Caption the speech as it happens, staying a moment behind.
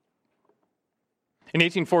In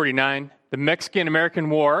 1849, the Mexican-American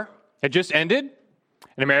War had just ended,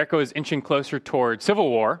 and America was inching closer toward civil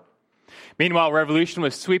war. Meanwhile, revolution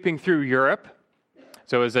was sweeping through Europe,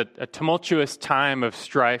 so it was a tumultuous time of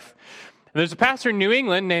strife. And there's a pastor in New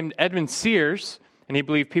England named Edmund Sears, and he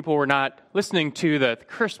believed people were not listening to the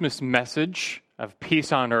Christmas message of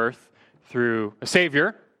peace on earth through a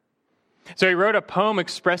Savior. So he wrote a poem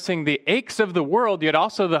expressing the aches of the world, yet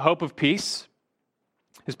also the hope of peace.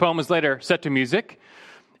 His poem was later set to music,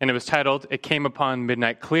 and it was titled, "It Came Upon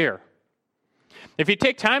Midnight Clear." If you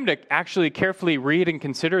take time to actually carefully read and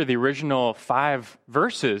consider the original 5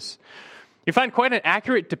 verses, you find quite an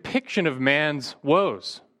accurate depiction of man's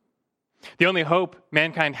woes. The only hope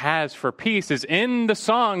mankind has for peace is in the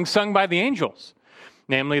song sung by the angels,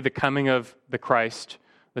 namely the coming of the Christ,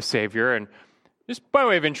 the Savior. And just by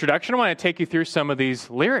way of introduction, I want to take you through some of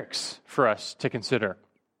these lyrics for us to consider.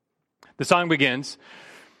 The song begins,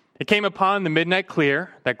 "It came upon the midnight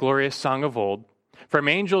clear, that glorious song of old, from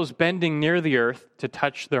angels bending near the earth to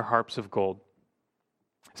touch their harps of gold."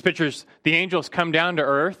 This pictures the angels come down to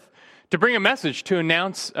earth to bring a message, to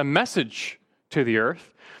announce a message to the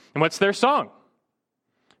earth. And what's their song?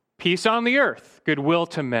 Peace on the earth, goodwill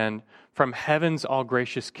to men, from heaven's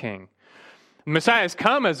all-gracious King. The Messiah has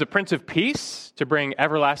come as the Prince of Peace to bring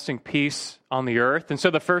everlasting peace on the earth. And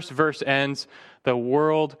so the first verse ends, "The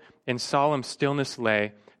world in solemn stillness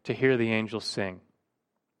lay to hear the angels sing."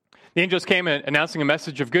 The angels came announcing a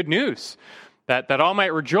message of good news, that all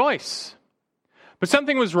might rejoice. But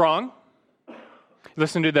something was wrong.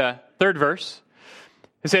 Listen to the third verse.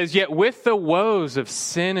 It says, "Yet with the woes of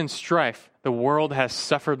sin and strife, the world has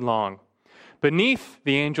suffered long. Beneath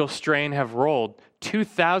the angel strain have rolled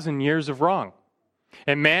 2,000 years of wrong.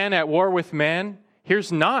 And man at war with man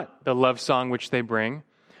hears not the love song which they bring.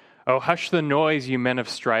 Oh, hush the noise, you men of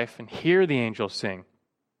strife, and hear the angels sing."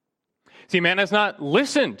 See, man has not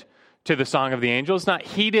listened to the song of the angels, not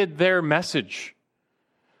heeded their message,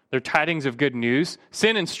 their tidings of good news.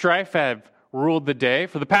 Sin and strife have ruled the day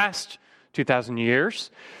for the past 2,000 years.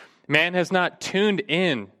 Man has not tuned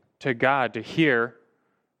in to God to hear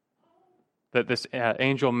that this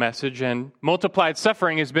angel message, and multiplied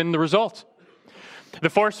suffering has been the result. The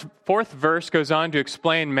fourth verse goes on to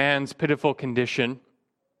explain man's pitiful condition.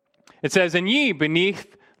 It says, "And ye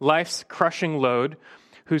beneath life's crushing load,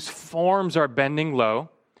 whose forms are bending low,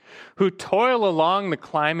 who toil along the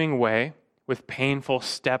climbing way with painful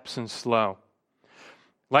steps and slow."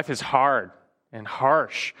 Life is hard and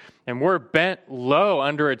harsh, and we're bent low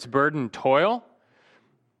under its burden toil.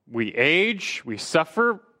 We age, we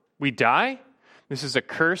suffer, we die. This is a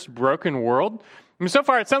cursed, broken world. I mean, so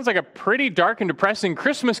far it sounds like a pretty dark and depressing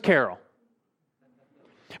Christmas carol.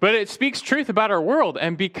 But it speaks truth about our world,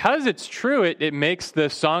 and because it's true, it makes the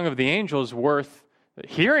song of the angels worth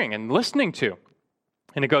hearing and listening to.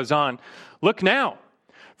 And it goes on, "Look now,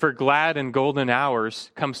 for glad and golden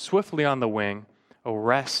hours come swiftly on the wing. Oh,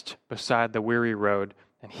 rest beside the weary road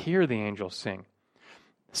and hear the angels sing."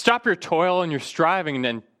 Stop your toil and your striving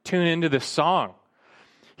and tune into this song.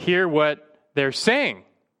 Hear what they're saying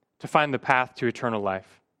to find the path to eternal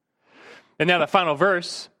life. And now the final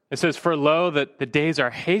verse, it says, "For lo, that the days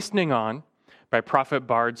are hastening on, by prophet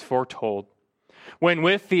bards foretold, when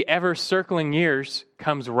with the ever-circling years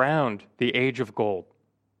comes round the age of gold."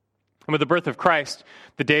 And with the birth of Christ,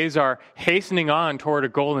 the days are hastening on toward a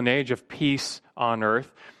golden age of peace on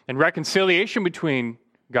earth and reconciliation between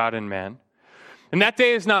God and man. And that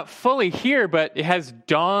day is not fully here, but it has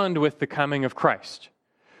dawned with the coming of Christ.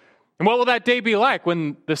 And what will that day be like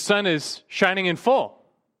when the sun is shining in full?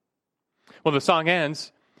 Well, the song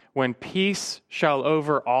ends, "When peace shall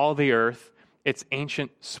over all the earth its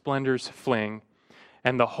ancient splendors fling,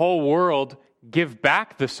 and the whole world give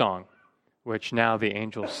back the song which now the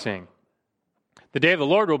angels sing." The day of the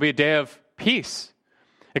Lord will be a day of peace,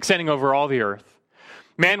 extending over all the earth.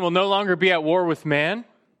 Man will no longer be at war with man,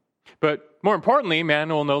 but more importantly, man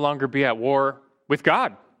will no longer be at war with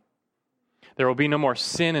God. There will be no more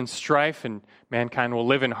sin and strife, and mankind will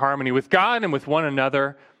live in harmony with God and with one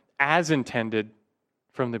another as intended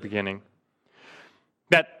from the beginning.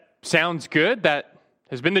 That sounds good. That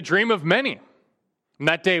has been the dream of many. And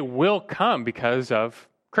that day will come because of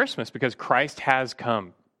Christmas, because Christ has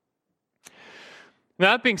come.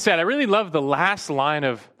 Now, that being said, I really love the last line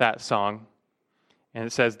of that song. And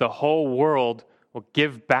it says, "The whole world will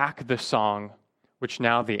give back the song which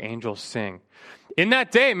now the angels sing." In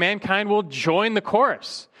that day, mankind will join the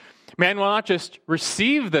chorus. Man will not just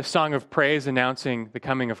receive the song of praise announcing the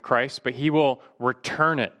coming of Christ, but he will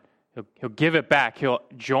return it. He'll give it back. He'll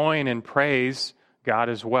join and praise God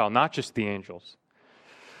as well, not just the angels.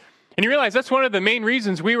 And you realize that's one of the main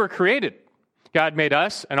reasons we were created. God made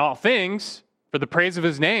us and all things for the praise of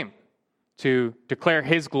his name, to declare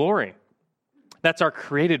his glory. That's our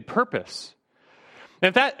created purpose.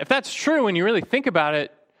 And if that's true, when you really think about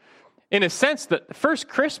it, in a sense, the first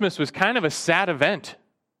Christmas was kind of a sad event.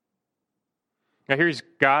 Now here's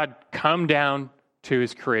God come down to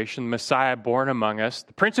his creation, the Messiah born among us,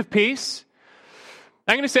 the Prince of Peace.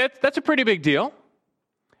 I'm going to say that's a pretty big deal.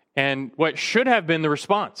 And what should have been the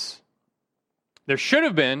response? There should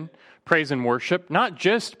have been praise and worship, not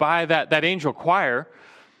just by that angel choir,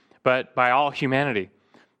 but by all humanity.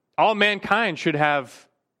 All mankind should have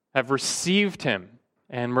received him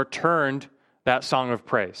and returned that song of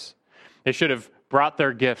praise. They should have brought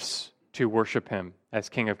their gifts to worship him as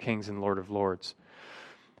King of Kings and Lord of Lords.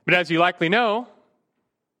 But as you likely know,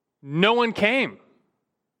 no one came.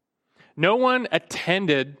 No one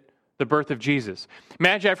attended the birth of Jesus.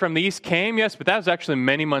 Magi from the east came, yes, but that was actually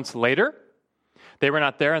many months later. They were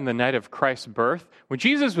not there on the night of Christ's birth. When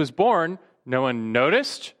Jesus was born, no one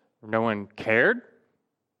noticed, no one cared.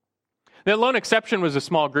 The lone exception was a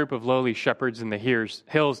small group of lowly shepherds in the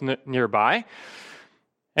hills nearby.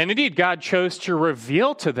 And indeed, God chose to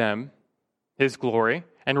reveal to them his glory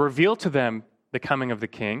and reveal to them the coming of the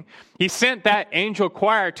King. He sent that angel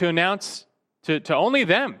choir to announce to only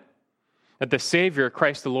them that the Savior,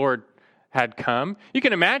 Christ the Lord, had come. You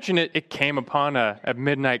can imagine it came upon a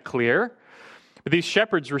midnight clear. But these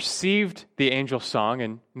shepherds received the angel song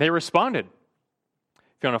and they responded.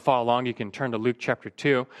 If you want to follow along, you can turn to Luke chapter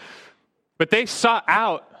 2. But they sought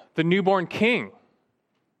out the newborn King.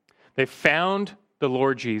 They found the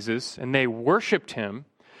Lord Jesus and they worshiped him.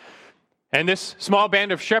 And this small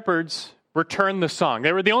band of shepherds returned the song.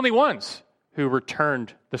 They were the only ones who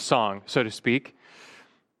returned the song, so to speak.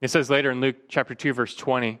 It says later in Luke chapter 2, verse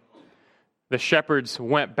 20, the shepherds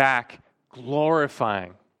went back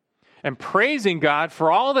glorifying and praising God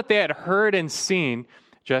for all that they had heard and seen,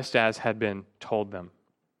 just as had been told them.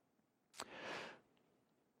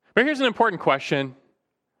 But here's an important question.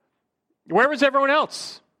 Where was everyone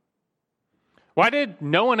else? Why did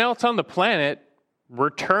no one else on the planet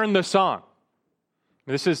return the song?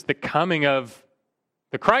 This is the coming of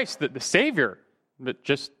the Christ, the Savior. But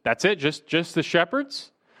that's it, just the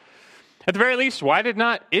shepherds? At the very least, why did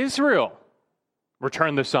not Israel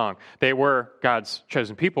return the song? They were God's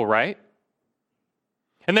chosen people, right?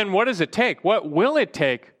 And then what does it take? What will it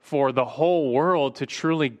take for the whole world to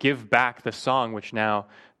truly give back the song which now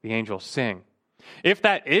the angels sing? If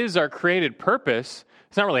that is our created purpose,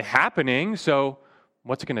 it's not really happening, so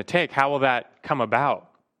what's it going to take? How will that come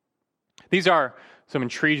about? These are some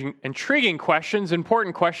intriguing questions,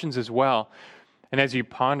 important questions as well. And as you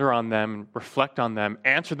ponder on them, reflect on them,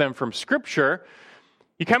 answer them from Scripture,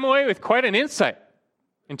 you come away with quite an insight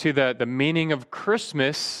into the meaning of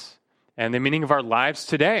Christmas and the meaning of our lives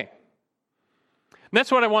today. And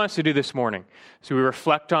that's what I want us to do this morning. So we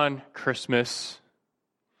reflect on Christmas.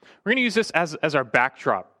 We're going to use this as our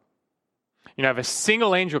backdrop. You know, if a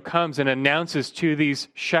single angel comes and announces to these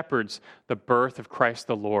shepherds the birth of Christ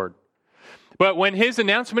the Lord. But when his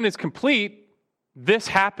announcement is complete, this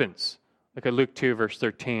happens. Look at Luke 2, verse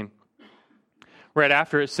 13. Right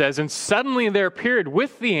after it says, "And suddenly there appeared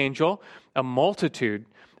with the angel a multitude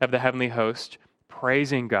of the heavenly host,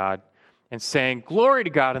 praising God and saying, 'Glory to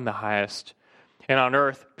God in the highest, and on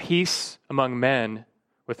earth peace among men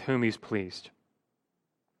with whom he's pleased.'"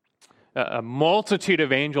 A multitude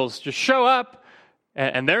of angels just show up,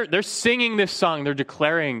 and they're singing this song. They're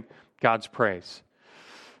declaring God's praise.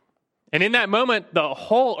 And in that moment, the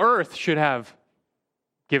whole earth should have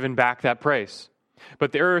given back that praise.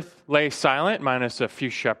 But the earth lay silent, minus a few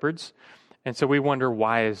shepherds. And so we wonder,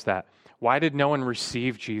 why is that? Why did no one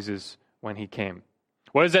receive Jesus when he came?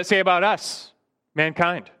 What does that say about us,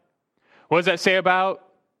 mankind? What does that say about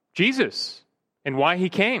Jesus and why he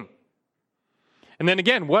came? And then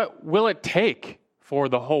again, what will it take for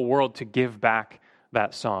the whole world to give back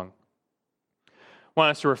that song? I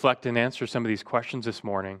want us to reflect and answer some of these questions this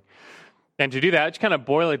morning. And to do that, just kind of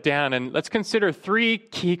boil it down and let's consider three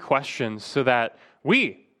key questions so that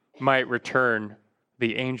we might return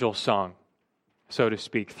the angel song, so to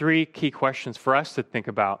speak. Three key questions for us to think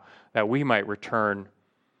about that we might return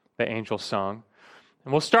the angel song.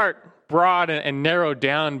 And we'll start broad and narrow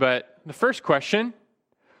down, but the first question,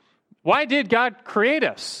 why did God create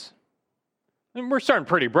us? And we're starting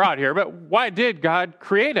pretty broad here, but why did God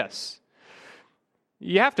create us?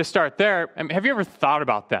 You have to start there. I mean, have you ever thought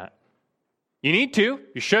about that? You need to.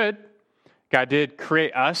 You should. God did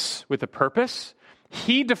create us with a purpose.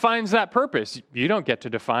 He defines that purpose. You don't get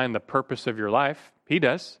to define the purpose of your life. He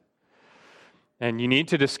does. And you need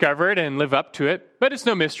to discover it and live up to it, but it's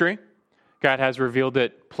no mystery. God has revealed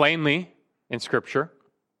it plainly in Scripture.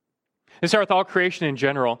 Let's start with all creation in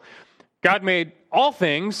general. God made all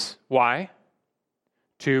things, why?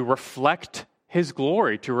 To reflect His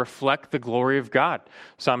glory, to reflect the glory of God.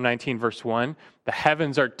 Psalm 19, verse 1, the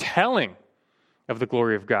heavens are telling of the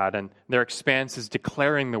glory of God, and their expanse is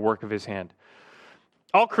declaring the work of His hand.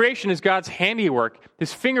 All creation is God's handiwork.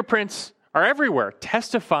 His fingerprints are everywhere,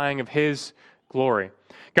 testifying of His glory.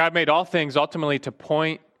 God made all things ultimately to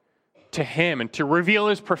point to Him and to reveal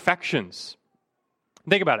His perfections.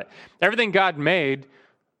 Think about it. Everything God made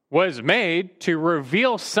was made to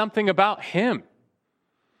reveal something about Him.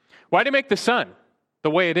 Why did He make the sun the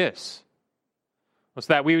way it is? Was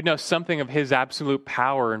that we would know something of His absolute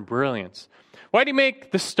power and brilliance. Why did He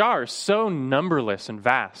make the stars so numberless and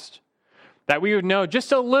vast? That we would know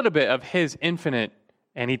just a little bit of His infinite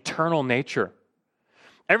and eternal nature.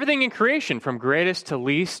 Everything in creation, from greatest to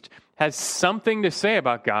least, has something to say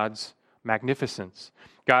about God's magnificence.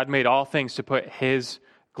 God made all things to put His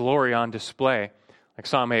glory on display. Like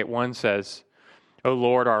Psalm 8:1 says, O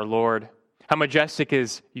Lord, our Lord, how majestic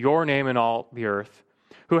is your name in all the earth,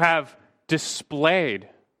 who have displayed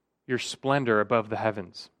your splendor above the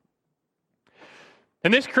heavens.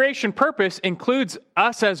 And this creation purpose includes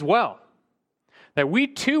us as well. That we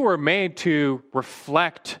too were made to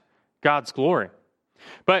reflect God's glory.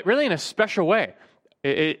 But really in a special way.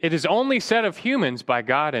 It is only said of humans by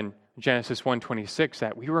God in Genesis 1:26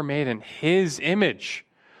 that we were made in His image,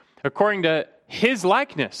 according to His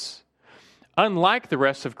likeness. Unlike the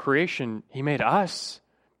rest of creation, He made us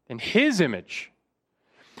in His image.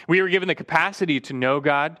 We were given the capacity to know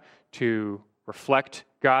God, to reflect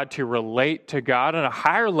God, to relate to God on a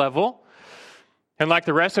higher level. And like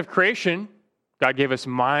the rest of creation, God gave us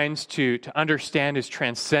minds to understand His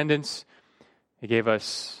transcendence. He gave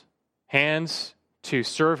us hands to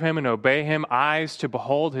serve Him and obey Him, eyes to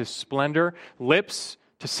behold His splendor, lips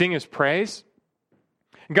to sing His praise.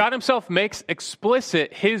 God Himself makes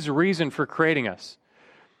explicit His reason for creating us.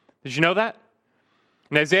 Did you know that?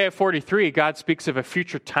 In Isaiah 43, God speaks of a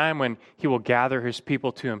future time when He will gather His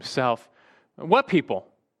people to Himself. What people?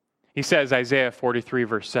 He says, Isaiah 43,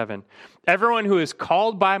 verse 7, everyone who is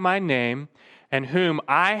called by my name and whom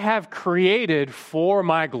I have created for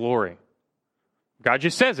my glory. God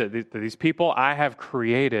just says it. These people I have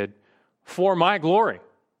created for my glory.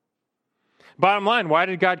 Bottom line, why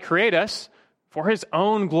did God create us? For His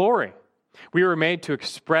own glory. We were made to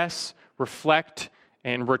express, reflect,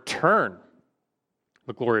 and return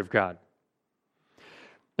the glory of God.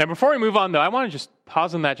 Now, before we move on, though, I want to just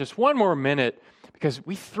pause on that just one more minute, because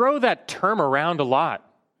we throw that term around a lot,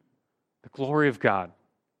 the glory of God.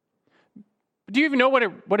 But do you even know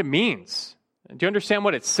what it means? Do you understand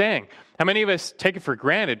what it's saying? How many of us take it for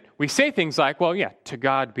granted? We say things like, well, yeah, to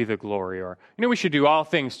God be the glory, or, we should do all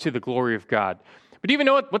things to the glory of God. But do you even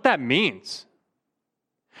know what that means?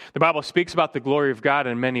 The Bible speaks about the glory of God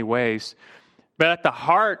in many ways, but at the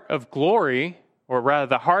heart of glory, or rather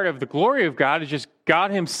the heart of the glory of God, is just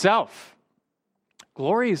God Himself.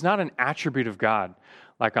 Glory is not an attribute of God,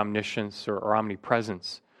 like omniscience or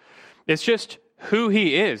omnipresence. It's just who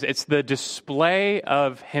He is. It's the display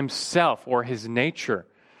of Himself or His nature.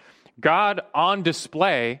 God on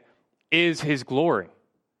display is His glory.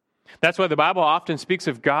 That's why the Bible often speaks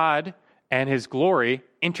of God and His glory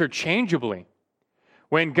interchangeably.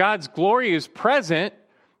 When God's glory is present,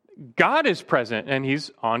 God is present and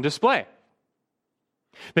He's on display.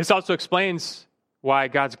 This also explains why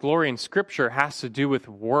God's glory in Scripture has to do with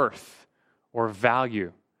worth or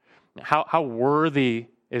value. How worthy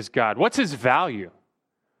is God? What's His value?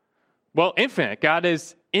 Well, infinite. God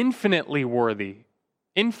is infinitely worthy,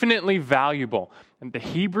 infinitely valuable. And the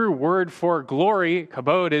Hebrew word for glory,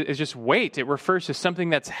 kabod, is just weight. It refers to something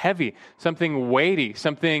that's heavy, something weighty,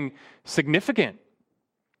 something significant.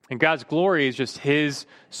 And God's glory is just His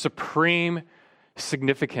supreme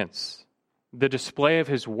significance, the display of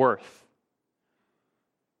His worth.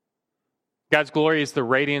 God's glory is the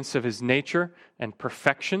radiance of His nature and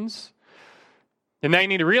perfections. And now you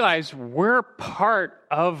need to realize we're part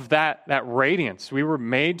of that radiance. We were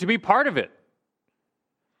made to be part of it.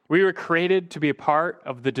 We were created to be a part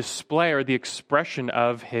of the display or the expression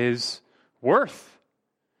of His worth.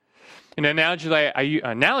 An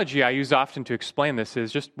analogy I use often to explain this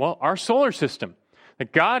is just, our solar system.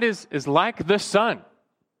 That God is like the sun.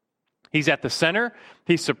 He's at the center.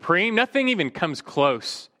 He's supreme. Nothing even comes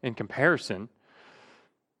close in comparison.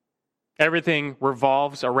 Everything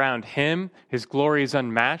revolves around Him. His glory is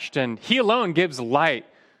unmatched, and He alone gives light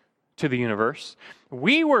to the universe.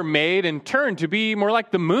 We were made in turn to be more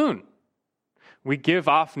like the moon. We give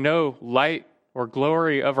off no light or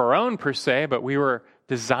glory of our own per se, but we were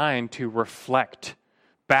designed to reflect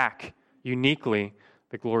back uniquely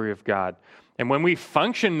the glory of God. And when we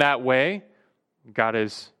function that way, God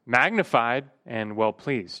is magnified and well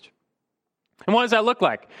pleased. And what does that look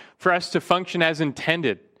like for us to function as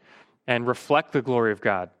intended and reflect the glory of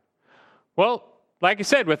God? Well, like I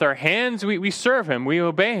said, with our hands, we serve Him, we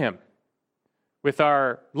obey Him. With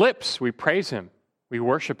our lips, we praise Him, we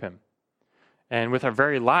worship Him. And with our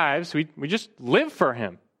very lives, we just live for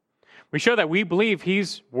Him. We show that we believe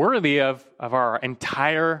He's worthy of our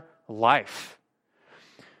entire life.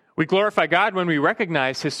 We glorify God when we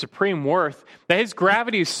recognize His supreme worth, that His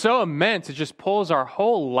gravity is so immense, it just pulls our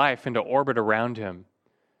whole life into orbit around Him.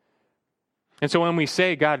 And so when we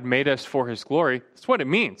say God made us for His glory, that's what it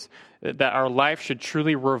means, that our life should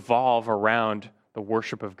truly revolve around the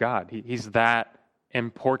worship of God. He's that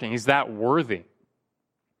important. He's that worthy.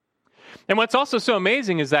 And what's also so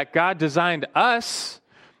amazing is that God designed us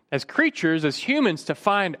as creatures, as humans, to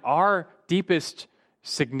find our deepest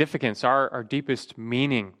significance, our deepest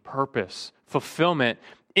meaning, purpose, fulfillment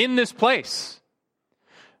in this place.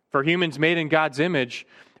 For humans made in God's image,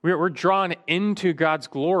 we're drawn into God's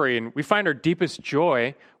glory, and we find our deepest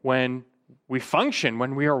joy when we function,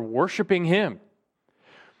 when we are worshiping Him.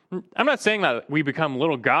 I'm not saying that we become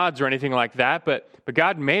little gods or anything like that, but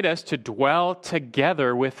God made us to dwell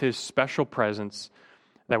together with His special presence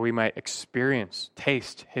that we might experience,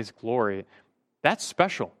 taste His glory. That's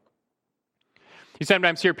special. You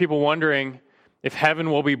sometimes hear people wondering if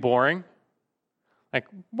heaven will be boring. Like,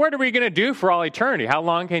 what are we going to do for all eternity? How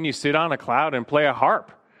long can you sit on a cloud and play a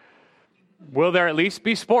harp? Will there at least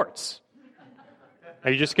be sports?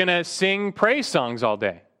 Are you just going to sing praise songs all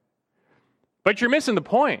day? But you're missing the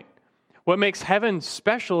point. What makes heaven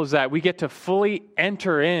special is that we get to fully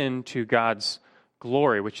enter into God's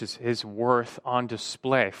glory, which is His worth on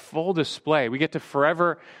display, full display. We get to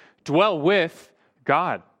forever dwell with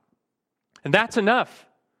God. And that's enough.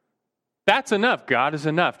 That's enough. God is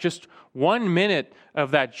enough. Just 1 minute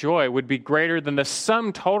of that joy would be greater than the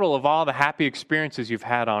sum total of all the happy experiences you've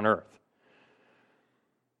had on earth.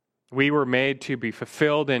 We were made to be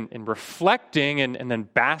fulfilled in reflecting and then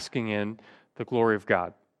basking in the glory of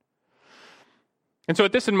God. And so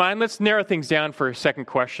with this in mind, let's narrow things down for a second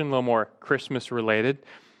question, a little more Christmas related.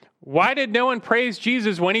 Why did no one praise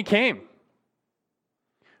Jesus when He came?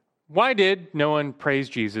 Why did no one praise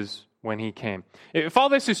Jesus when He came? If all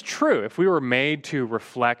this is true, if we were made to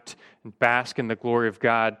reflect and bask in the glory of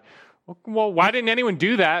God, well, why didn't anyone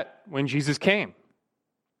do that when Jesus came?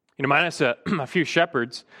 Minus a few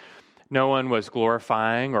shepherds, no one was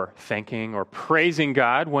glorifying or thanking or praising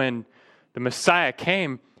God when the Messiah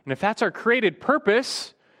came. And if that's our created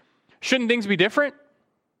purpose, shouldn't things be different?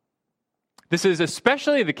 This is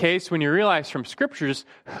especially the case when you realize from Scriptures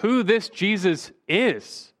who this Jesus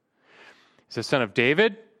is. He's the Son of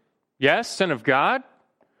David, yes, Son of God,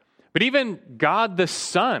 but even God the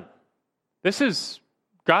Son. This is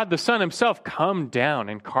God the Son Himself come down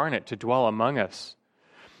incarnate to dwell among us.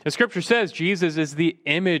 The Scripture says Jesus is the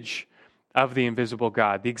image of the invisible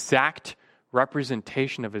God, the exact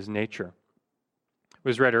representation of His nature. It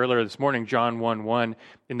was read earlier this morning, John 1:1.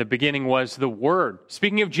 In the beginning was the Word.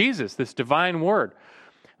 Speaking of Jesus, this divine Word.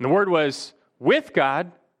 And the Word was with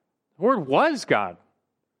God. The Word was God.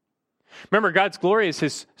 Remember, God's glory is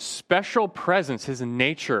His special presence, His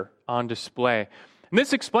nature on display. And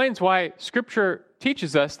this explains why Scripture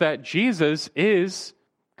teaches us that Jesus is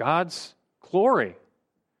God's glory,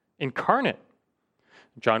 incarnate.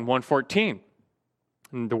 John 1:14.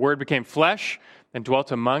 And the Word became flesh and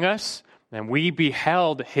dwelt among us, and we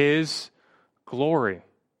beheld His glory.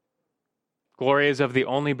 Glory is of the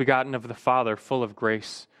only begotten of the Father, full of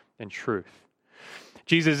grace and truth.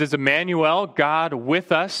 Jesus is Emmanuel, God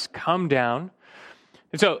with us, come down.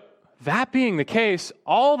 And so, that being the case,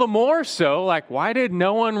 all the more so, why did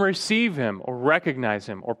no one receive Him or recognize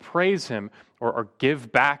Him or praise Him or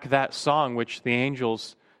give back that song which the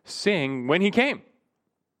angels sing when He came?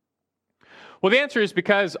 Well, the answer is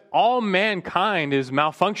because all mankind is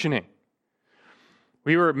malfunctioning.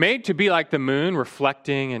 We were made to be like the moon,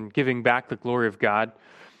 reflecting and giving back the glory of God.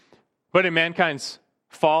 But in mankind's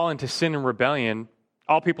fall into sin and rebellion,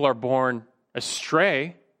 all people are born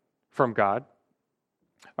astray from God.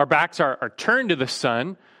 Our backs are turned to the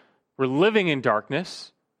sun. We're living in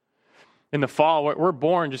darkness. In the fall, we're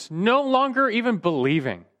born just no longer even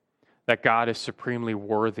believing that God is supremely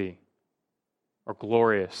worthy or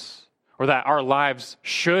glorious, or that our lives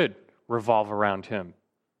should revolve around Him.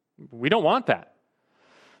 We don't want that.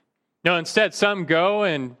 No, instead, some go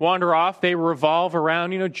and wander off. They revolve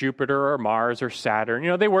around, Jupiter or Mars or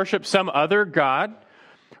Saturn. They worship some other god.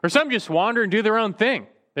 Or some just wander and do their own thing.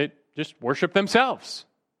 They just worship themselves.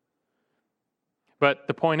 But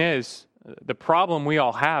the point is, The problem we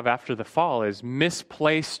all have after the fall is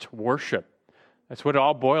misplaced worship. That's what it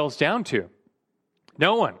all boils down to.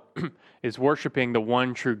 No one is worshiping the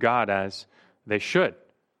one true God as they should.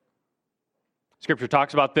 Scripture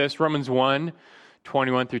talks about this. Romans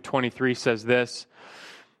 1:21 through 23 says this.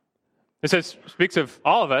 It says, speaks of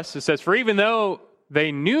all of us. It says, "For even though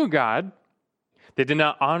they knew God, they did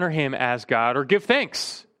not honor him as God or give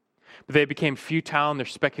thanks. But they became futile in their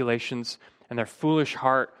speculations, and their foolish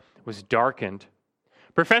heart was darkened.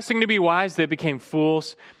 Professing to be wise, they became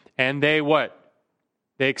fools, and they what?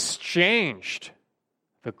 They exchanged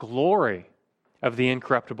the glory of the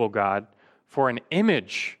incorruptible God for an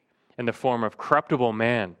image in the form of corruptible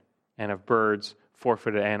man and of birds,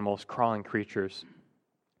 four-footed animals, crawling creatures."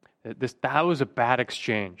 That was a bad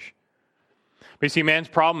exchange. But you see, man's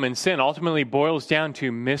problem in sin ultimately boils down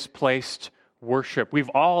to misplaced worship. We've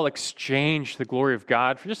all exchanged the glory of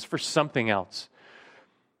God for something else.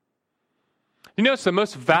 You know, it's the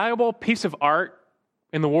most valuable piece of art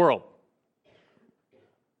in the world.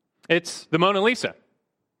 It's the Mona Lisa.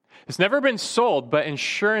 It's never been sold, but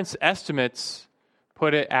insurance estimates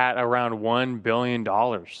put it at around $1 billion.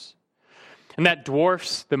 And that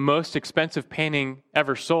dwarfs the most expensive painting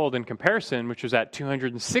ever sold in comparison, which was at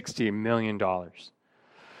 $260 million. So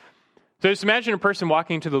just imagine a person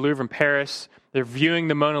walking to the Louvre in Paris. They're viewing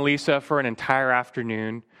the Mona Lisa for an entire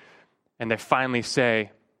afternoon, and they finally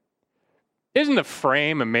say, "Isn't the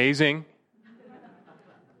frame amazing?"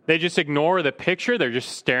 They just ignore the picture. They're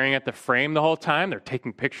just staring at the frame the whole time. They're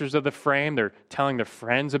taking pictures of the frame. They're telling their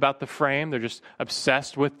friends about the frame. They're just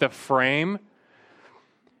obsessed with the frame.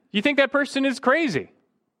 You think that person is crazy?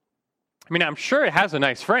 I mean, I'm sure it has a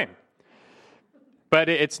nice frame, but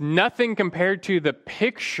it's nothing compared to the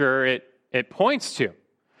picture it points to.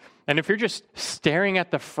 And if you're just staring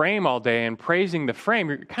at the frame all day and praising the frame,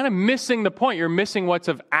 you're kind of missing the point. You're missing what's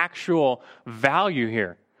of actual value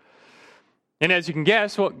here. And as you can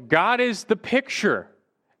guess, well, God is the picture,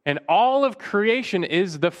 and all of creation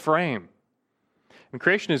is the frame. And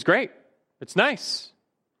creation is great. It's nice.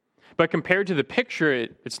 But compared to the picture,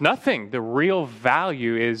 it's nothing. The real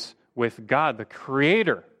value is with God, the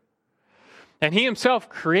Creator. And He Himself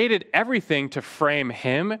created everything to frame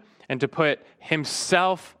Him and to put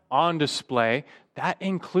Himself on display. That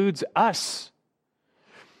includes us.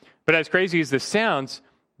 But as crazy as this sounds,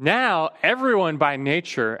 now everyone by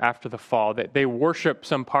nature after the fall, they worship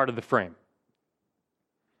some part of the frame.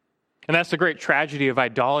 And that's the great tragedy of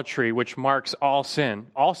idolatry, which marks all sin.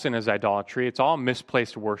 All sin is idolatry. It's all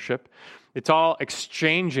misplaced worship. It's all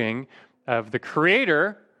exchanging of the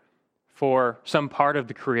Creator for some part of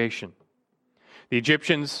the creation. The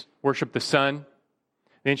Egyptians worship the sun.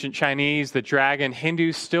 The ancient Chinese, the dragon.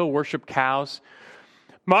 Hindus still worship cows.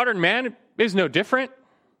 Modern man is no different.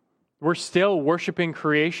 We're still worshiping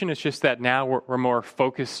creation. It's just that now we're more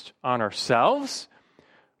focused on ourselves.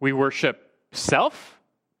 We worship self.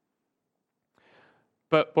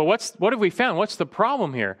 But what have we found? What's the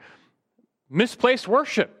problem here? Misplaced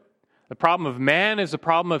worship. The problem of man is the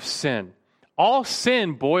problem of sin. All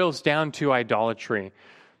sin boils down to idolatry.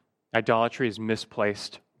 Idolatry is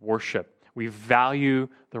misplaced worship. We value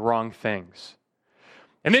the wrong things.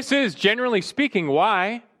 And this is, generally speaking,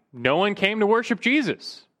 why no one came to worship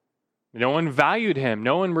Jesus. No one valued Him.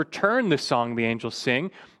 No one returned the song the angels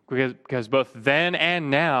sing, because both then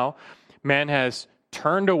and now, man has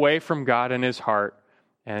turned away from God in his heart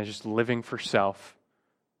and is just living for self,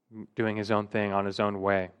 doing his own thing on his own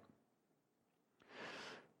way.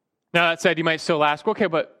 Now, that said, you might still ask, okay,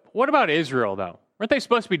 but what about Israel, though? Aren't they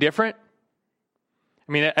supposed to be different?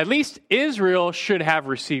 I mean, at least Israel should have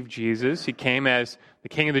received Jesus. He came as the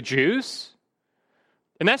King of the Jews.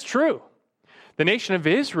 And that's true. The nation of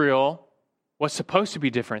Israel was supposed to be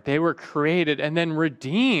different. They were created and then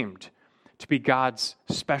redeemed to be God's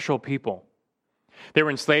special people. They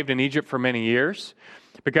were enslaved in Egypt for many years,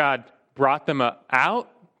 but God brought them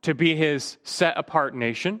out to be His set-apart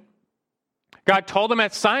nation. God told them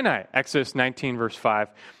at Sinai, Exodus 19, verse 5,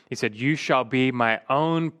 He said, "You shall be my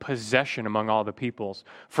own possession among all the peoples,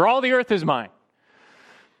 for all the earth is mine."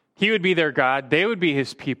 He would be their God. They would be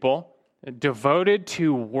His people, devoted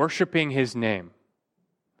to worshiping His name,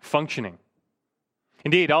 functioning.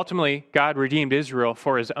 Indeed, ultimately, God redeemed Israel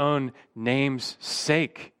for His own name's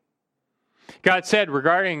sake. God said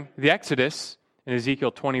regarding the Exodus in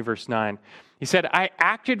Ezekiel 20, verse 9, He said, "I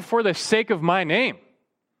acted for the sake of my name."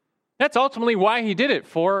 That's ultimately why He did it,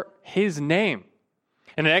 for His name.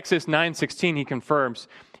 And in Exodus 9:16, He confirms,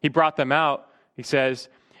 He brought them out, He says,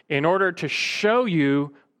 "in order to show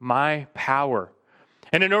you my power,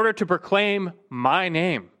 and in order to proclaim my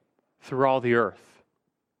name through all the earth."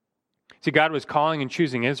 See, God was calling and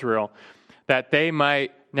choosing Israel that they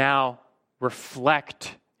might now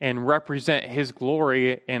reflect and represent his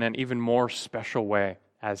glory in an even more special way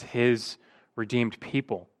as his redeemed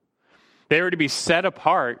people. They were to be set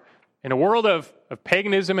apart. In a world of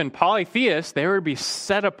paganism and polytheists, they were to be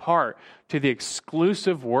set apart to the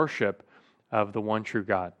exclusive worship of the one true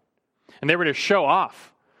God. And they were to show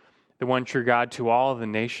off the one true God to all of the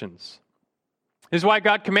nations. This is why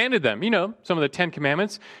God commanded them. You know, some of the 10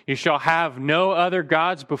 commandments. You shall have no other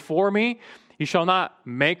gods before me. You shall not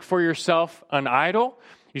make for yourself an idol.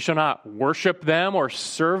 You shall not worship them or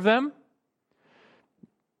serve them.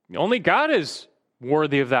 Only God is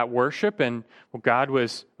worthy of that worship, and God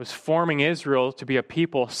was forming Israel to be a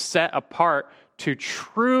people set apart to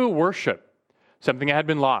true worship, something that had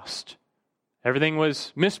been lost. Everything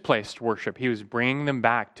was misplaced worship. He was bringing them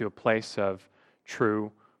back to a place of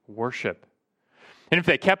true worship. And if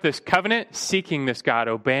they kept this covenant, seeking this God,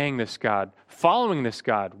 obeying this God, following this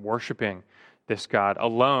God, worshiping this God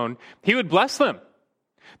alone, he would bless them.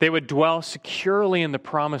 They would dwell securely in the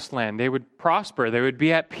promised land. They would prosper. They would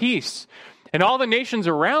be at peace. And all the nations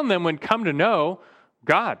around them would come to know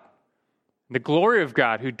God, the glory of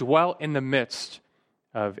God who dwelt in the midst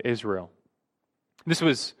of Israel. This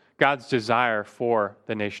was God's desire for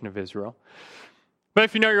the nation of Israel. But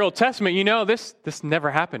if you know your Old Testament, you know this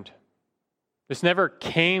never happened. This never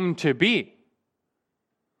came to be.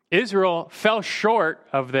 Israel fell short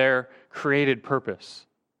of their created purpose.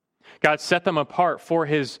 God set them apart for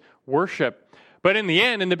his worship. But in the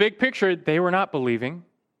end, in the big picture, they were not believing.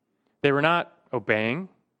 They were not obeying.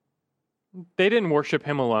 They didn't worship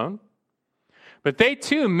him alone. But they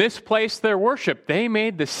too misplaced their worship. They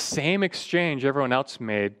made the same exchange everyone else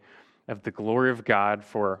made of the glory of God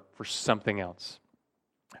for something else.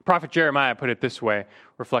 Prophet Jeremiah put it this way,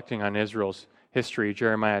 reflecting on Israel's history,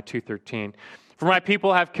 Jeremiah 2:13. For my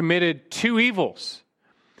people have committed 2 evils.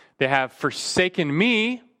 They have forsaken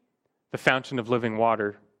me, the fountain of living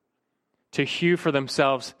water, to hew for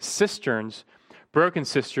themselves cisterns, broken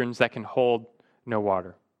cisterns that can hold no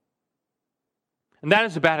water. And that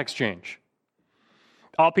is a bad exchange.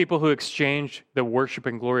 All people who exchange the worship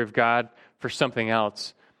and glory of God for something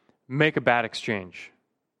else make a bad exchange.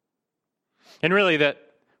 And really,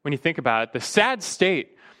 that when you think about it, the sad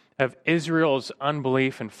state of Israel's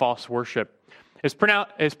unbelief and false worship is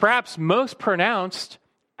perhaps most pronounced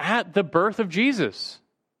at the birth of Jesus.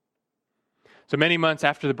 So many months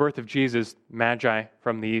after the birth of Jesus, Magi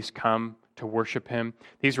from the east come to worship him.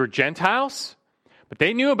 These were Gentiles, but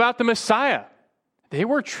they knew about the Messiah. They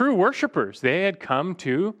were true worshipers. They had come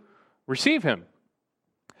to receive him.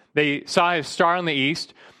 They saw his star in the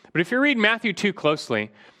east, but if you read Matthew 2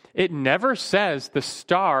 closely, it never says the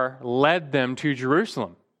star led them to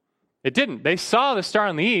Jerusalem. It didn't. They saw the star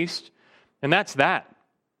in the east, and that's that.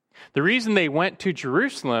 The reason they went to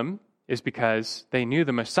Jerusalem is because they knew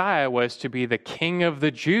the Messiah was to be the King of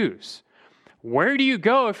the Jews. Where do you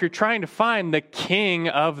go if you're trying to find the King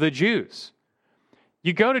of the Jews?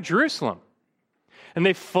 You go to Jerusalem. And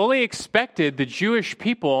they fully expected the Jewish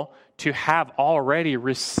people to have already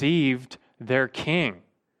received their king.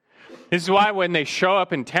 This is why when they show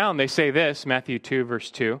up in town, they say this, Matthew 2, verse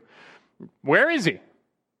 2, where is he?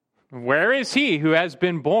 Where is he who has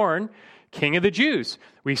been born King of the Jews?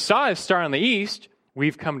 We saw his star in the east.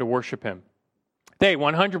 We've come to worship him. They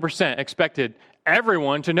 100% expected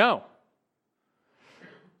everyone to know.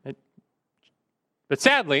 But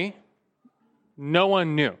sadly, no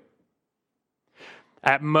one knew.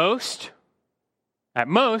 At most,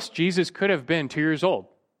 Jesus could have been 2 years old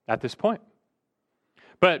at this point.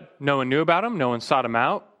 But no one knew about him, no one sought him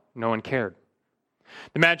out, no one cared.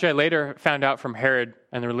 The Magi later found out from Herod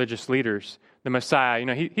and the religious leaders, the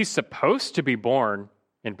Messiah, he's supposed to be born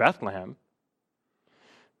in Bethlehem.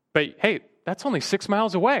 But hey, that's only 6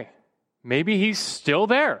 miles away. Maybe he's still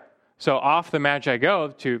there. So off the Magi go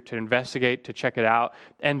to investigate, to check it out.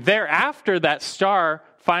 And thereafter, that star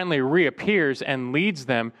finally reappears and leads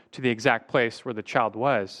them to the exact place where the child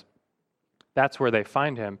was. That's where they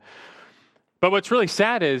find him. But what's really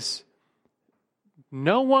sad is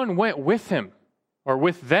no one went with him, or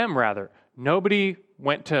with them rather. Nobody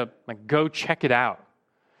went to go check it out.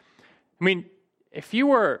 I mean, if you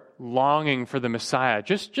were longing for the Messiah,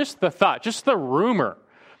 just the thought, just the rumor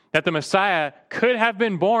that the Messiah could have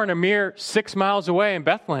been born a mere 6 miles away in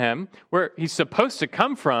Bethlehem, where he's supposed to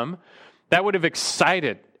come from, that would have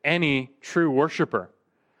excited any true worshiper.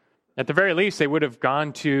 At the very least, they would have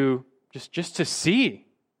gone to just to see.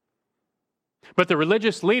 But the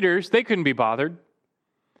religious leaders, they couldn't be bothered.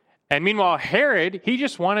 And meanwhile, Herod, he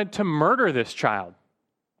just wanted to murder this child.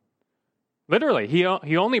 Literally, he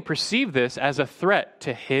only perceived this as a threat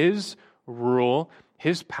to his rule,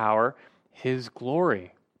 his power, his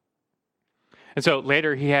glory. And so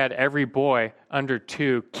later he had every boy under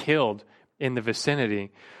 2 killed in the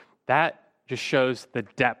vicinity. That just shows the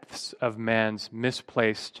depths of man's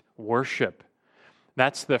misplaced worship.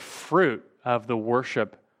 That's the fruit of the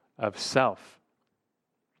worship of self.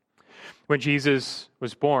 When Jesus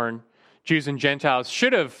was born, Jews and Gentiles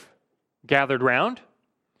should have gathered round,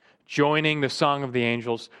 joining the song of the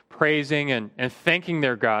angels, praising and thanking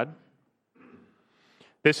their God.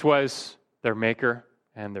 This was their Maker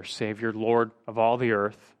and their Savior, Lord of all the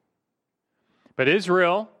earth. But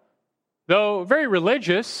Israel, though very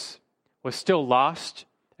religious, was still lost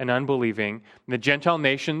and unbelieving. The Gentile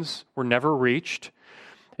nations were never reached.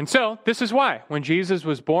 And so, this is why, when Jesus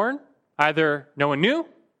was born, either no one knew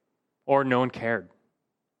or no one cared.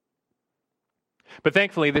 But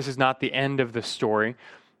thankfully, this is not the end of the story.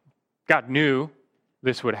 God knew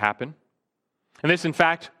this would happen. And this, in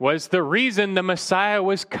fact, was the reason the Messiah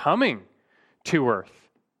was coming to earth.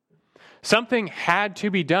 Something had to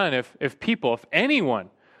be done if anyone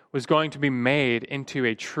was going to be made into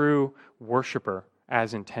a true worshiper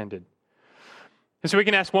as intended. And so we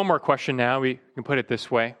can ask one more question now. We can put it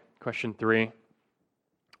this way. Question 3.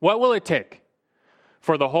 What will it take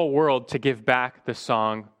for the whole world to give back the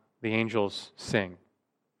song the angels sing?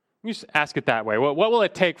 You just ask it that way. What will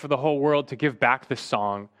it take for the whole world to give back the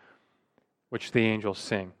song which the angels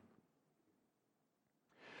sing?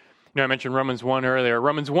 You know, I mentioned Romans 1 earlier.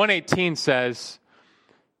 Romans 1:18 says,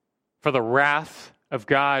 "For the wrath of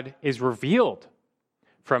God is revealed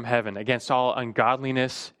from heaven against all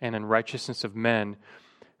ungodliness and unrighteousness of men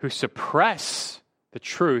who suppress the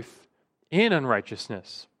truth in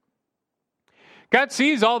unrighteousness." God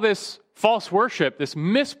sees all this false worship, this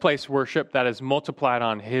misplaced worship that is multiplied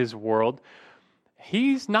on his world.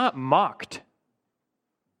 He's not mocked.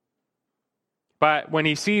 But when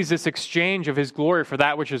he sees this exchange of his glory for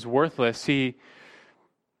that which is worthless, he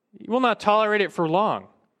will not tolerate it for long.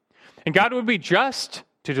 And God would be just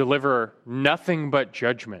to deliver nothing but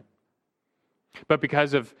judgment. But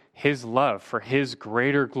because of his love for his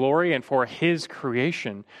greater glory and for his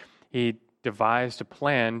creation, he devised a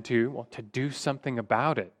plan to do something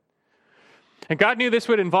about it. And God knew this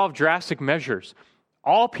would involve drastic measures.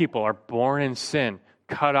 All people are born in sin,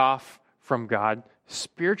 cut off from God,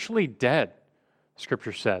 spiritually dead,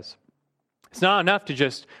 Scripture says. It's not enough to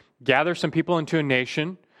just gather some people into a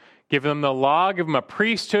nation, give them the law, give them a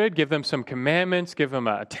priesthood, give them some commandments, give them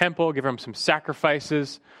a temple, give them some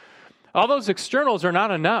sacrifices. All those externals are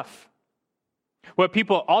not enough. What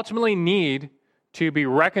people ultimately need to be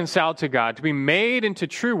reconciled to God, to be made into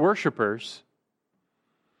true worshipers,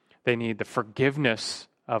 they need the forgiveness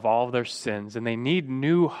of all of their sins, and they need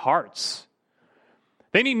new hearts.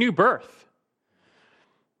 They need new birth.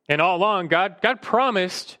 And all along, God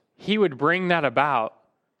promised he would bring that about,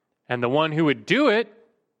 and the one who would do it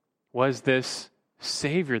was this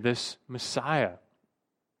Savior, this Messiah.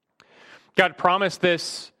 God promised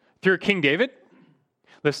this through King David.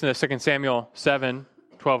 Listen to 2 Samuel 7,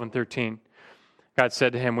 12 and 13. God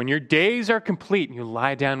said to him, "When your days are complete and you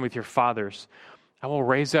lie down with your fathers, I will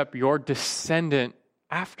raise up your descendant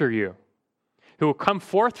after you, who will come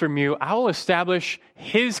forth from you. I will establish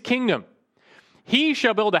his kingdom. He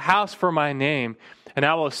shall build a house for my name, and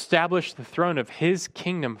I will establish the throne of his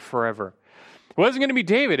kingdom forever." It wasn't going to be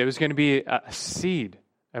David. It was going to be a seed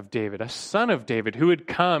of David, a son of David, who would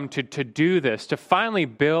come to do this, to finally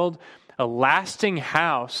build a lasting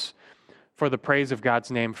house for the praise of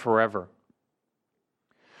God's name forever.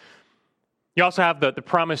 You also have the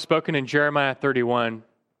promise spoken in Jeremiah 31,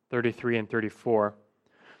 33, and 34,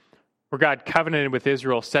 where God covenanted with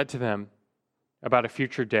Israel, said to them about a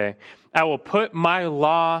future day, "I will put my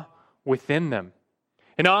law within them,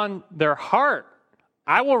 and on their heart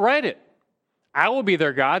I will write it. I will be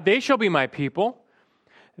their God, they shall be my people.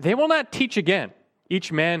 They will not teach again,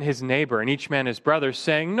 each man his neighbor and each man his brother,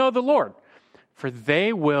 saying, 'Know the Lord,' for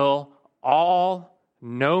they will all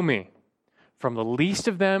know me, from the least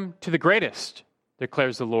of them to the greatest,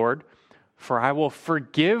 declares the Lord. For I will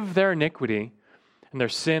forgive their iniquity, and their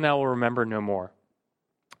sin I will remember no more."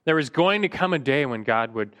 There is going to come a day when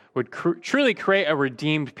God would truly create a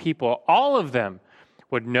redeemed people. All of them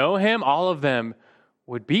would know him. All of them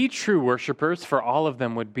would be true worshipers, for all of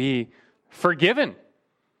them would be forgiven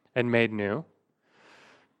and made new.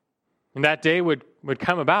 And that day would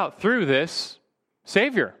come about through this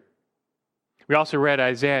Savior. We also read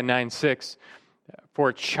Isaiah 9:6, "For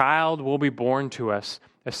a child will be born to us,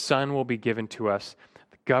 a son will be given to us.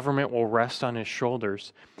 The government will rest on his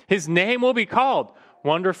shoulders. His name will be called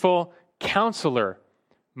Wonderful Counselor,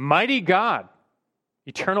 Mighty God,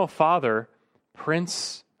 Eternal Father,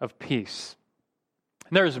 Prince of peace.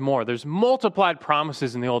 And there's more. There's multiplied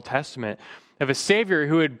promises in the Old Testament of a Savior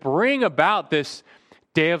who would bring about this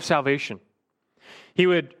day of salvation. He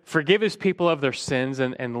would forgive his people of their sins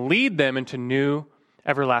and lead them into new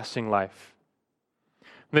everlasting life.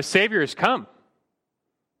 The Savior has come.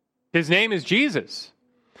 His name is Jesus.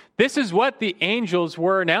 This is what the angels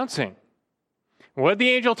were announcing. What did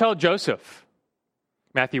the angel tell Joseph?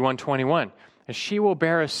 Matthew 1:21, and she will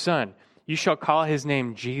bear a son. You shall call his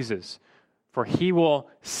name Jesus, for he will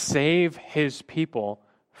save his people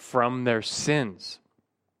from their sins.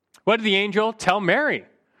 What did the angel tell Mary?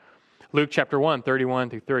 Luke chapter 1, 31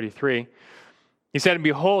 through 33. He said, and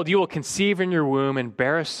behold, you will conceive in your womb and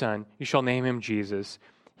bear a son. You shall name him Jesus.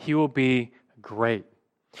 He will be great.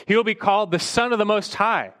 He will be called the Son of the Most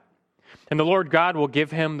High. And the Lord God will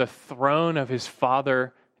give him the throne of his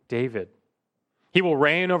father David. He will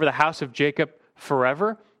reign over the house of Jacob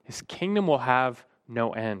forever. His kingdom will have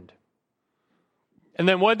no end. And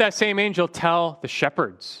then what did that same angel tell the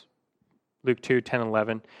shepherds? Luke 2, 10,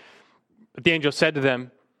 11. But the angel said to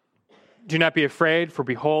them, do not be afraid, for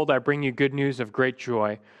behold, I bring you good news of great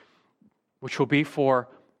joy, which will be for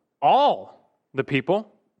all the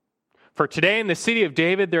people. For today in the city of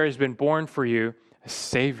David there has been born for you a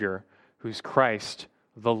Savior, who's Christ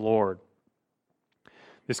the Lord.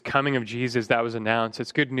 This coming of Jesus that was announced,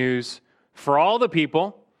 it's good news for all the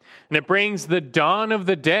people, and it brings the dawn of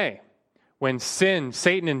the day when sin,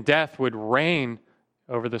 Satan, and death would reign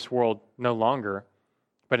over this world no longer,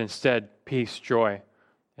 but instead peace, joy,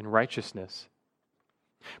 and righteousness.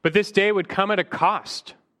 But this day would come at a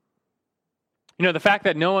cost. You know, the fact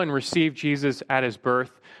that no one received Jesus at his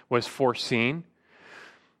birth was foreseen.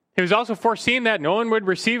 It was also foreseen that no one would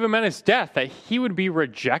receive him at his death, that he would be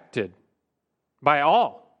rejected by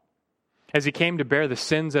all as he came to bear the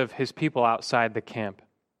sins of his people outside the camp.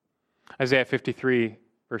 Isaiah 53,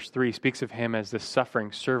 verse 3, speaks of him as the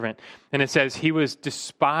suffering servant. And it says, he was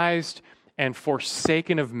despised and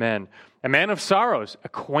forsaken of men, a man of sorrows,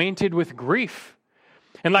 acquainted with grief.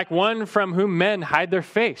 And like one from whom men hide their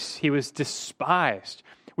face, he was despised.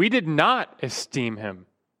 We did not esteem him.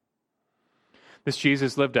 This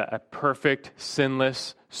Jesus lived a perfect,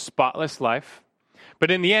 sinless, spotless life. But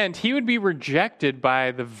in the end, he would be rejected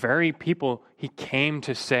by the very people he came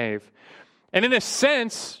to save. And in a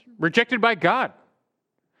sense, rejected by God.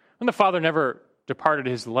 And the Father never departed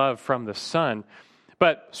his love from the Son.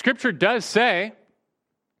 But Scripture does say,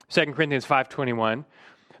 2 Corinthians 5:21,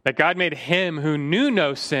 that God made him who knew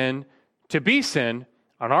no sin to be sin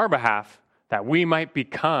on our behalf, that we might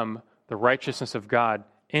become the righteousness of God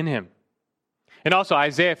in him. And also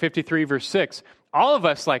Isaiah 53, verse 6, all of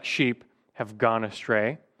us like sheep have gone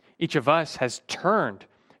astray. Each of us has turned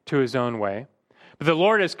to his own way. But the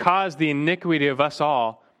Lord has caused the iniquity of us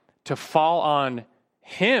all to fall on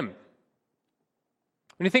him.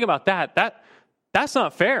 When you think about that's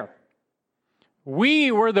not fair.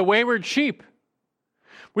 We were the wayward sheep.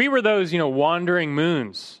 We were those, wandering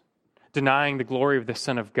moons, denying the glory of the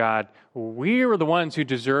Son of God. We were the ones who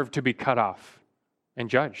deserved to be cut off and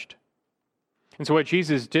judged. And so what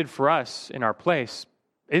Jesus did for us in our place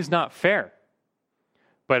is not fair,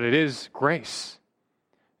 but it is grace.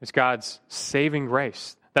 It's God's saving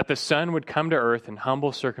grace that the Son would come to earth in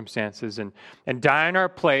humble circumstances and die in our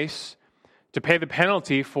place to pay the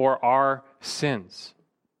penalty for our sins.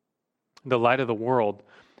 The light of the world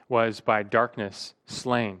was by darkness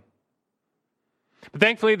slain. But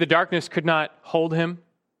thankfully, the darkness could not hold him,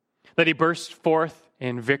 that he burst forth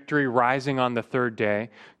in victory, rising on the third day,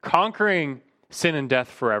 conquering sin and death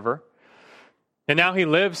forever. And now he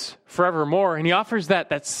lives forevermore, and he offers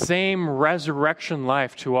that same resurrection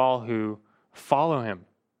life to all who follow him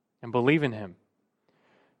and believe in him.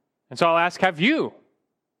 And so I'll ask, have you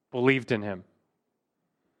believed in him?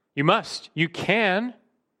 You must. You can.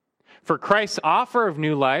 For Christ's offer of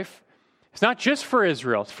new life is not just for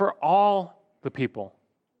Israel, it's for all the people,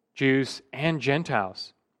 Jews and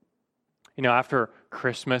Gentiles. After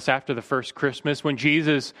Christmas, after the first Christmas, when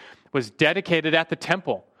Jesus was dedicated at the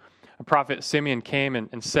temple, a prophet Simeon came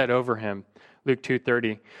and said over him, Luke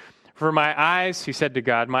 2:30, for my eyes, he said to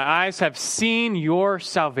God, my eyes have seen your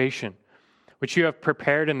salvation, which you have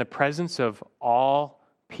prepared in the presence of all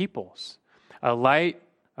peoples, a light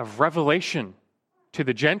of revelation to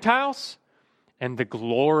the Gentiles and the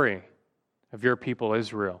glory of your people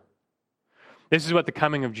Israel. This is what the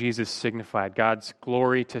coming of Jesus signified, God's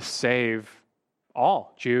glory to save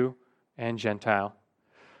all, Jew and Gentile.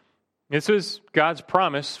 This was God's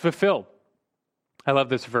promise fulfilled. I love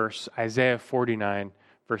this verse, Isaiah 49,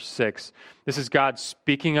 verse 6. This is God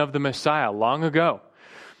speaking of the Messiah long ago.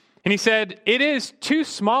 And he said, it is too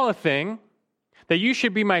small a thing that you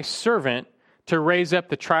should be my servant to raise up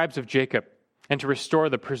the tribes of Jacob and to restore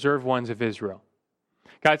the preserved ones of Israel.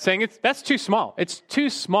 God's saying that's too small. It's too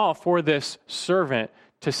small for this servant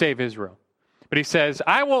to save Israel. But he says,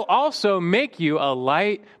 I will also make you a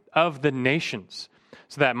light of the nations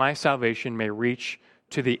so that my salvation may reach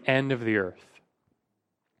to the end of the earth.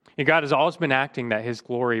 And God has always been acting that his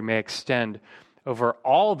glory may extend over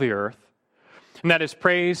all the earth, and that his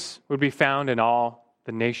praise would be found in all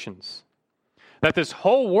the nations. That this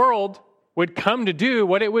whole world would come to do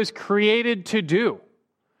what it was created to do.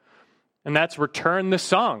 And that's return the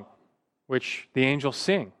song, which the angels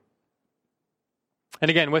sing. And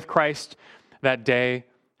again, with Christ, that day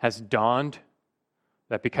has dawned,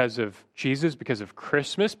 that because of Jesus, because of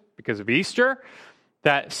Christmas, because of Easter,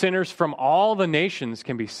 that sinners from all the nations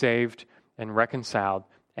can be saved and reconciled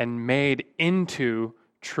and made into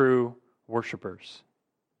true worshipers.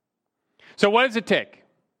 So what does it take?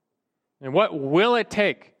 And what will it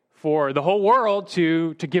take for the whole world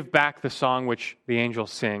to give back the song which the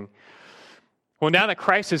angels sing? Well, now that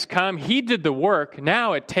Christ has come, he did the work.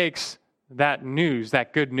 Now it takes that news,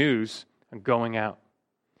 that good news, going out.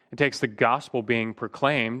 It takes the gospel being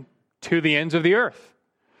proclaimed to the ends of the earth.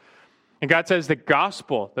 And God says the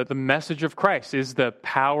gospel, that the message of Christ is the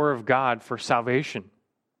power of God for salvation.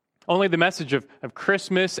 Only the message of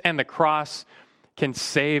Christmas and the cross can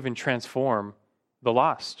save and transform the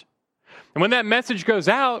lost. And when that message goes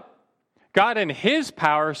out, God in his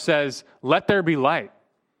power says, let there be light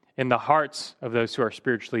in the hearts of those who are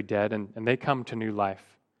spiritually dead, and they come to new life.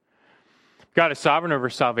 God is sovereign over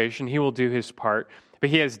salvation. He will do his part,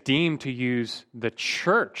 but he has deemed to use the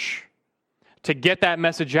church to get that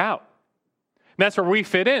message out. And that's where we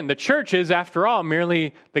fit in. The church is, after all,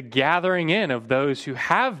 merely the gathering in of those who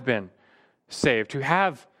have been saved, who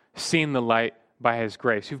have seen the light by his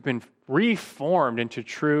grace, who've been reformed into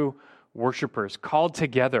true worshipers, called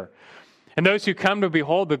together. And those who come to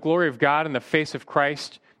behold the glory of God in the face of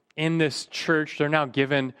Christ in this church, they're now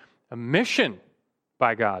given a mission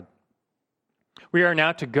by God. We are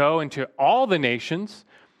now to go into all the nations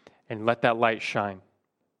and let that light shine.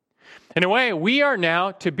 In a way, we are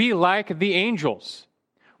now to be like the angels.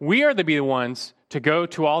 We are to be the ones to go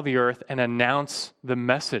to all the earth and announce the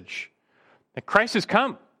message that Christ has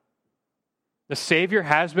come. The Savior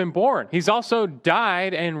has been born. He's also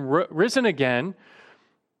died and risen again,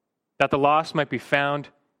 that the lost might be found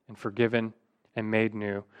and forgiven and made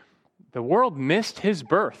new. The world missed his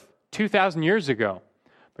birth 2,000 years ago,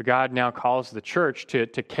 but God now calls the church to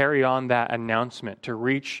carry on that announcement, to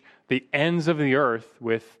reach the ends of the earth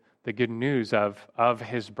with the good news of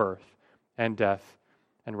his birth and death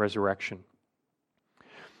and resurrection.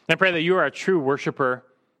 And I pray that you are a true worshiper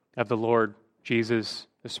of the Lord Jesus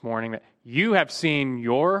this morning, that you have seen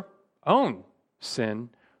your own sin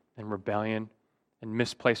and rebellion and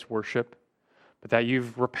misplaced worship, but that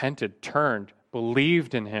you've repented, turned,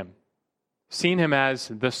 believed in him, seen him as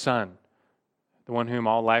the Son, the one whom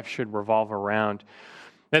all life should revolve around.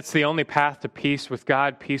 That's the only path to peace with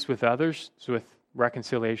God, peace with others, so with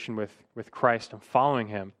reconciliation with Christ and following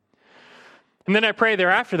him. And then I pray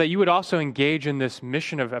thereafter that you would also engage in this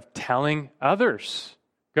mission of telling others.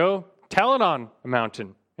 Go tell it on a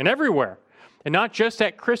mountain and everywhere, and not just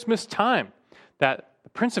at Christmas time, that the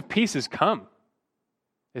Prince of Peace has come.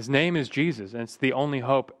 His name is Jesus, and it's the only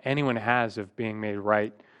hope anyone has of being made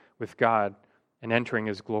right with God and entering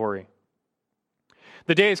his glory.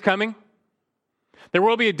 The day is coming. There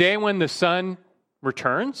will be a day when the Son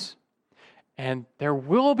returns, and there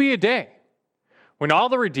will be a day when all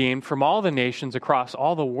the redeemed from all the nations across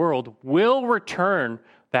all the world will return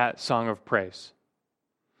that song of praise.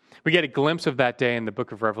 We get a glimpse of that day in the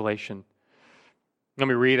book of Revelation. Let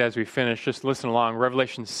me read as we finish. Just listen along.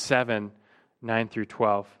 Revelation 7, 9 through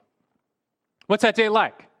 12. What's that day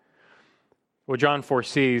like? Well, John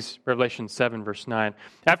foresees Revelation 7, verse 9.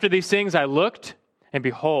 After these things I looked, and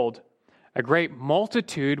behold, a great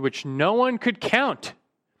multitude which no one could count,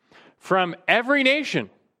 from every nation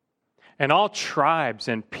and all tribes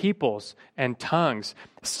and peoples and tongues,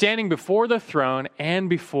 standing before the throne and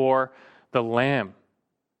before the Lamb.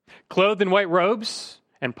 Clothed in white robes,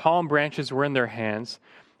 and palm branches were in their hands,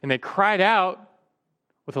 and they cried out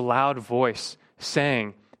with a loud voice,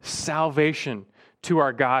 saying, Salvation to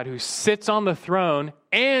our God who sits on the throne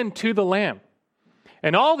and to the Lamb.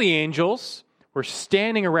 And all the angels were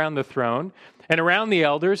standing around the throne and around the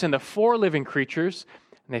elders and the four living creatures,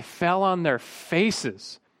 and they fell on their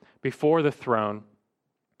faces before the throne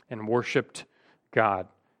and worshiped God,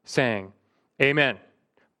 saying, Amen.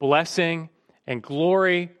 Blessing and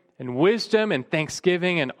glory and wisdom and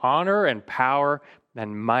thanksgiving and honor and power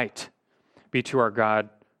and might be to our God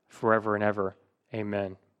forever and ever.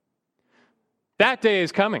 Amen. That day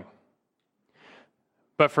is coming.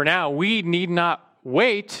 But for now, we need not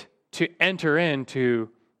wait to enter into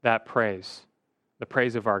that praise, the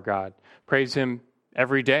praise of our God. Praise Him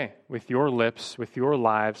every day with your lips, with your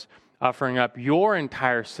lives, offering up your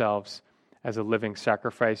entire selves as a living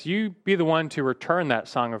sacrifice. You be the one to return that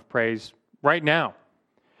song of praise right now.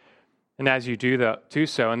 And as you do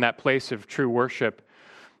so in that place of true worship,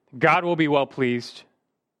 God will be well pleased,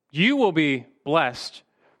 you will be blessed,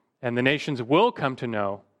 and the nations will come to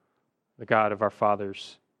know the God of our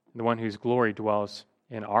fathers, the one whose glory dwells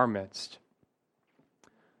in our midst.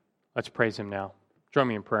 Let's praise Him now. Join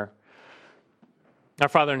me in prayer. Our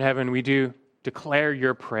Father in heaven, we do declare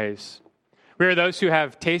your praise. We are those who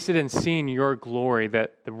have tasted and seen your glory,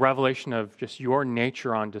 that the revelation of just your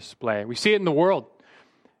nature on display. We see it in the world,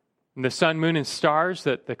 in the sun, moon, and stars,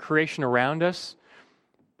 that the creation around us.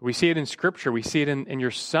 We see it in Scripture. We see it in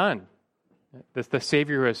your Son, the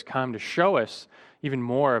Savior who has come to show us even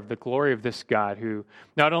more of the glory of this God who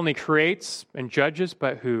not only creates and judges,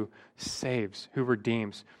 but who saves, who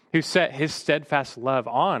redeems, who set His steadfast love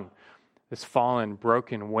on this fallen,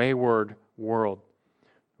 broken, wayward world.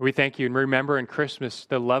 We thank you and remember in Christmas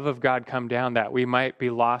the love of God come down that we might be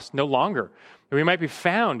lost no longer, that we might be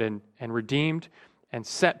found and redeemed and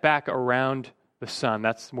set back around the sun.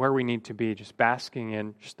 That's where we need to be, just basking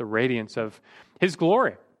in just the radiance of His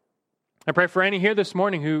glory. I pray for any here this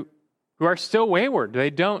morning who are still wayward. They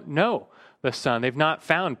don't know the Son. They've not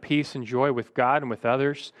found peace and joy with God and with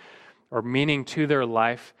others or meaning to their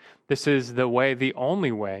life. This is the way, the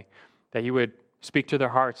only way, that you would speak to their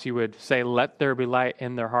hearts. You would say, let there be light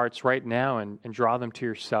in their hearts right now and draw them to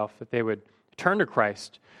yourself, that they would turn to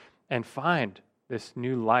Christ and find this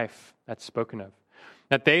new life that's spoken of.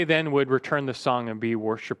 That they then would return the song and be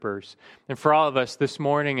worshipers. And for all of us this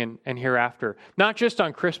morning and hereafter, not just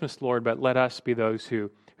on Christmas, Lord, but let us be those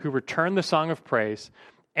who return the song of praise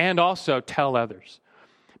and also tell others.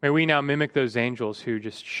 May we now mimic those angels who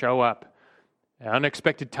just show up at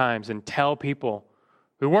unexpected times and tell people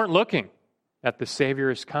who weren't looking that the Savior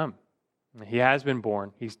has come. He has been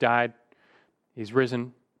born. He's died. He's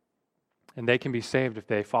risen. And they can be saved if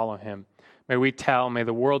they follow Him. May we tell, may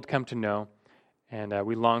the world come to know, and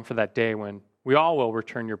we long for that day when we all will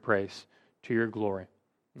return your praise to your glory.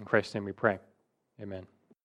 In Christ's name we pray. Amen.